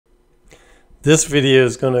This video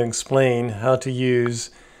is going to explain how to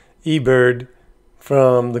use eBird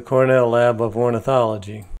from the Cornell Lab of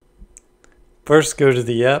Ornithology. First, go to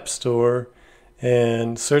the App Store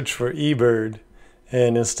and search for eBird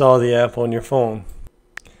and install the app on your phone.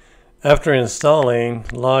 After installing,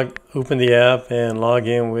 open the app and log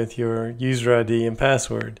in with your user ID and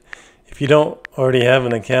password. If you don't already have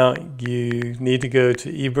an account, you need to go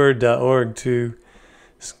to ebird.org to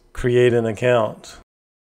create an account.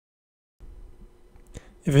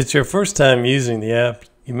 If it's your first time using the app,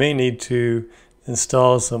 you may need to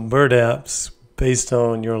install some bird apps based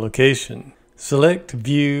on your location. Select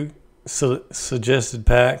View Suggested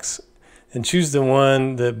Packs and choose the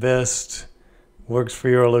one that best works for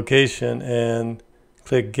your location and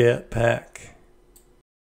click Get Pack.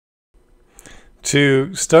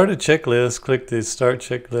 To start a checklist, click the Start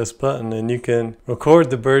Checklist button and you can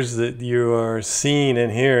record the birds that you are seeing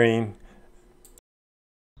and hearing.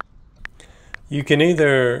 You can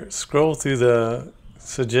either scroll through the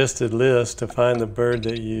suggested list to find the bird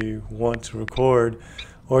that you want to record,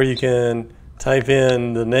 or you can type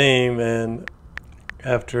in the name, and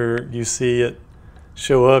after you see it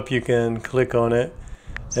show up, you can click on it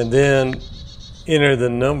and then enter the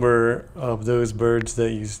number of those birds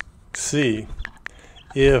that you see.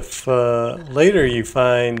 If later you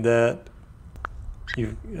find that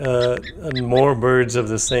more birds of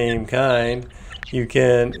the same kind, you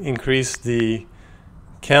can increase the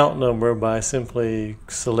count number by simply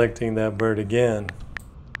selecting that bird again.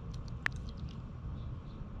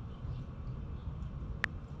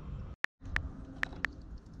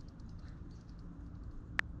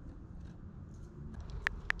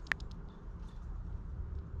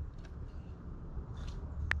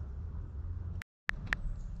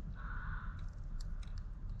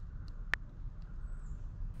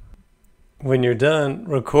 When you're done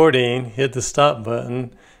recording, hit the stop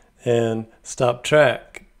button and stop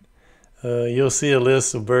track. You'll see a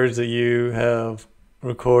list of birds that you have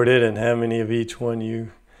recorded and how many of each one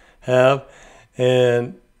you have,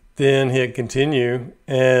 and then hit continue,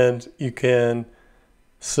 and you can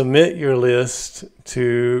submit your list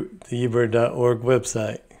to the eBird.org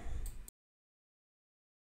website.